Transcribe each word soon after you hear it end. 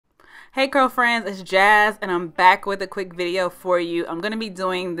Hey curl friends, it's Jazz and I'm back with a quick video for you. I'm going to be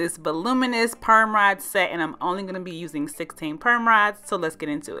doing this voluminous perm rod set and I'm only going to be using 16 perm rods, so let's get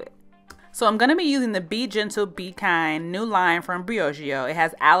into it. So I'm going to be using the Be Gentle, Be Kind new line from Briogeo. It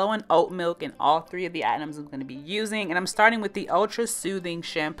has aloe and oat milk in all three of the items I'm going to be using. And I'm starting with the Ultra Soothing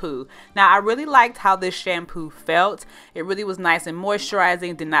Shampoo. Now I really liked how this shampoo felt. It really was nice and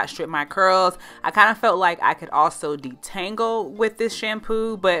moisturizing, did not strip my curls. I kind of felt like I could also detangle with this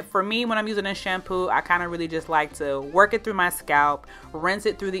shampoo. But for me, when I'm using this shampoo, I kind of really just like to work it through my scalp, rinse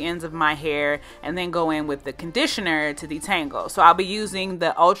it through the ends of my hair, and then go in with the conditioner to detangle. So I'll be using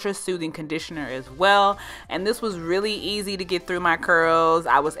the Ultra Soothing conditioner as well, and this was really easy to get through my curls.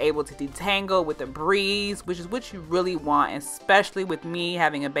 I was able to detangle with a breeze, which is what you really want, especially with me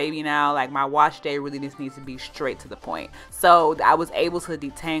having a baby now. Like, my wash day really just needs to be straight to the point, so I was able to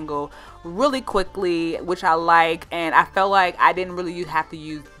detangle really quickly, which I like, and I felt like I didn't really have to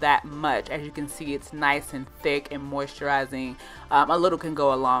use that much. As you can see, it's nice and thick and moisturizing. A little can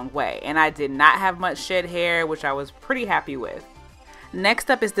go a long way, and I did not have much shed hair, which I was pretty happy with.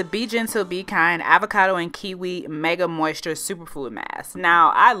 Next up is the Be Gentle, Be Kind Avocado and Kiwi Mega Moisture Superfood Mask.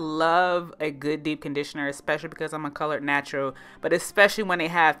 Now, I love a good deep conditioner, especially because I'm a colored natural, but especially when they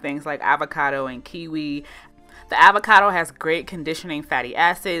have things like avocado and kiwi. The avocado has great conditioning fatty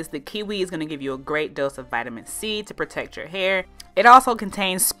acids. The kiwi is going to give you a great dose of vitamin C to protect your hair. It also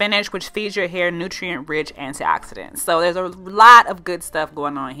contains spinach, which feeds your hair nutrient-rich antioxidants. So there's a lot of good stuff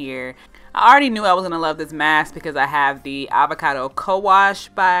going on here. I already knew I was going to love this mask because I have the Avocado Co-Wash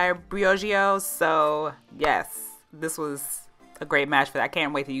by Briogeo. So yes, this was a great match for that. I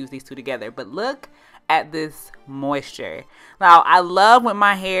can't wait to use these two together. But look at this moisture. Now, I love when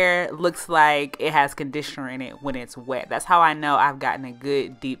my hair looks like it has conditioner in it when it's wet. That's how I know I've gotten a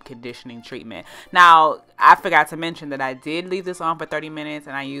good deep conditioning treatment. Now, I forgot to mention that I did leave this on for 30 minutes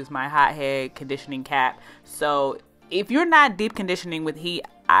and I used my hot head conditioning cap. So if you're not deep conditioning with heat,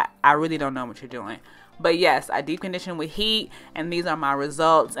 I really don't know what you're doing. But yes, I deep condition with heat, and these are my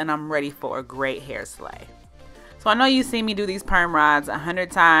results, and I'm ready for a great hair slay. So I know you've seen me do these perm rods 100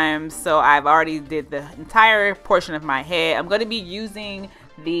 times, so I've already did the entire portion of my head. I'm going to be using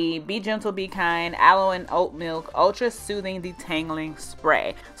the Be Gentle, Be Kind Aloe and Oat Milk Ultra Soothing Detangling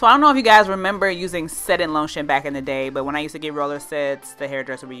Spray. So I don't know if you guys remember using setting lotion back in the day, but when I used to get roller sets, the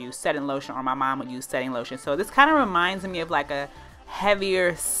hairdresser would use setting lotion, or my mom would use setting lotion. So this kind of reminds me of like a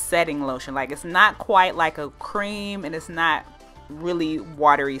heavier setting lotion. Like, it's not quite like a cream and it's not really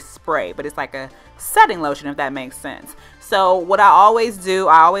watery spray, but it's like a setting lotion, if that makes sense. So what I always do,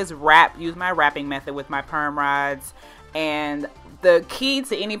 I always use my wrapping method with my perm rods, and the key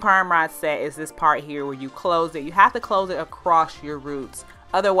to any perm rod set is this part here where you close it. You have to close it across your roots,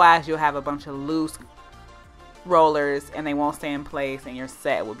 otherwise you'll have a bunch of loose rollers and they won't stay in place and your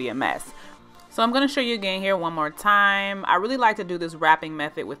set will be a mess. So I'm going to show you again here one more time. I really like to do this wrapping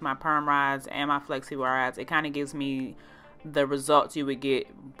method with my perm rods and my flexi rods. It kind of gives me the results you would get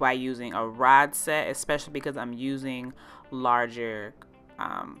by using a rod set, especially because I'm using larger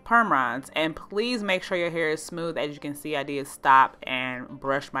perm rods. And please make sure your hair is smooth. As you can see, I did stop and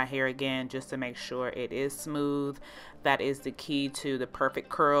brush my hair again just to make sure it is smooth. That is the key to the perfect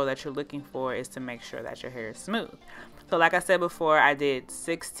curl that you're looking for, is to make sure that your hair is smooth. So like I said before, I did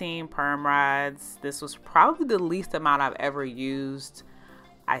 16 perm rods. This was probably the least amount I've ever used,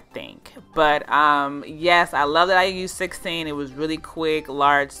 I think. But yes, I love that I used 16. It was really quick,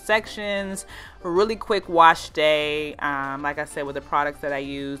 large sections, really quick wash day. Like I said, with the products that I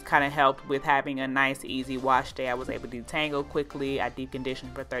used, kind of helped with having a nice, easy wash day. I was able to detangle quickly. I deep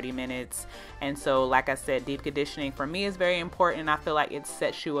conditioned for 30 minutes. And so, like I said, deep conditioning for me is very important. I feel like it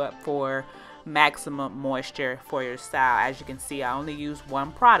sets you up for maximum moisture for your style. As you can see, I only used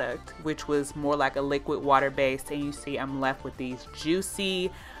one product, which was more like a liquid water based, and you see I'm left with these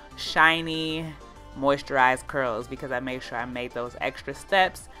juicy, shiny, moisturized curls because I made sure I made those extra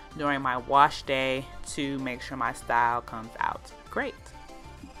steps during my wash day to make sure my style comes out great.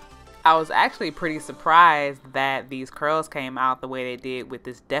 I was actually pretty surprised that these curls came out the way they did, with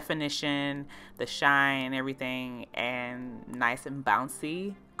this definition, the shine, and everything, and nice and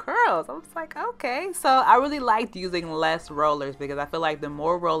bouncy curls. I was like, okay. So I really liked using less rollers because I feel like the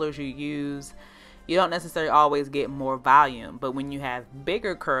more rollers you use, you don't necessarily always get more volume. But when you have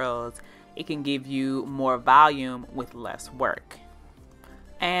bigger curls, it can give you more volume with less work.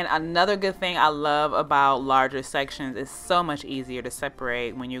 And another good thing I love about larger sections is so much easier to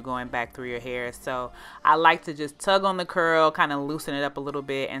separate when you're going back through your hair. So I like to just tug on the curl, kind of loosen it up a little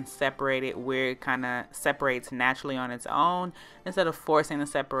bit and separate it where it kind of separates naturally on its own instead of forcing the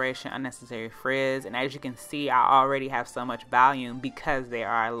separation, unnecessary frizz. And as you can see, I already have so much volume because they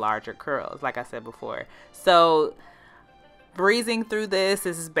are larger curls, like I said before. So breezing through this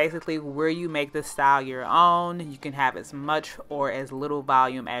is basically where you make the style your own. You can have as much or as little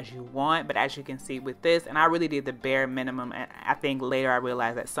volume as you want, but as you can see with this, and I really did the bare minimum, and I think later I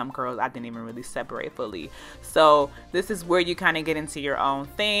realized that some curls I didn't even really separate fully. So this is where you kind of get into your own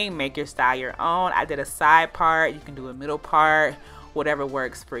thing, make your style your own. I did a side part, you can do a middle part, whatever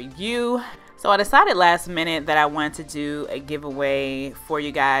works for you. So I decided last minute that I wanted to do a giveaway for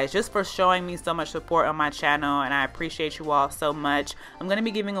you guys just for showing me so much support on my channel, and I appreciate you all so much. I'm going to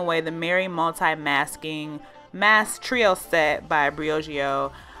be giving away the Mary Multi-Masking Mask Trio Set by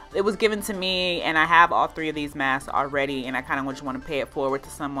Briogeo. It was given to me and I have all 3 of these masks already, and I kind of just want to pay it forward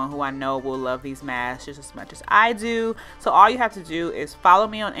to someone who I know will love these masks just as much as I do. So all you have to do is follow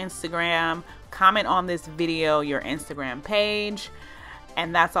me on Instagram, comment on this video your Instagram page,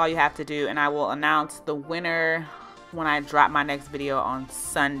 and that's all you have to do, and I will announce the winner when I drop my next video on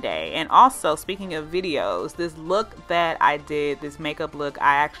Sunday. And also, speaking of videos, this look that I did, this makeup look,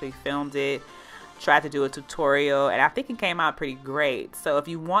 I actually filmed it, tried to do a tutorial, and I think it came out pretty great. So if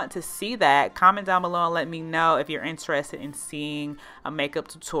you want to see that, comment down below and let me know if you're interested in seeing a makeup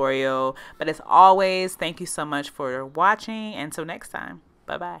tutorial. But as always, thank you so much for watching. Until next time,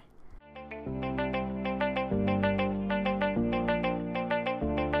 bye bye.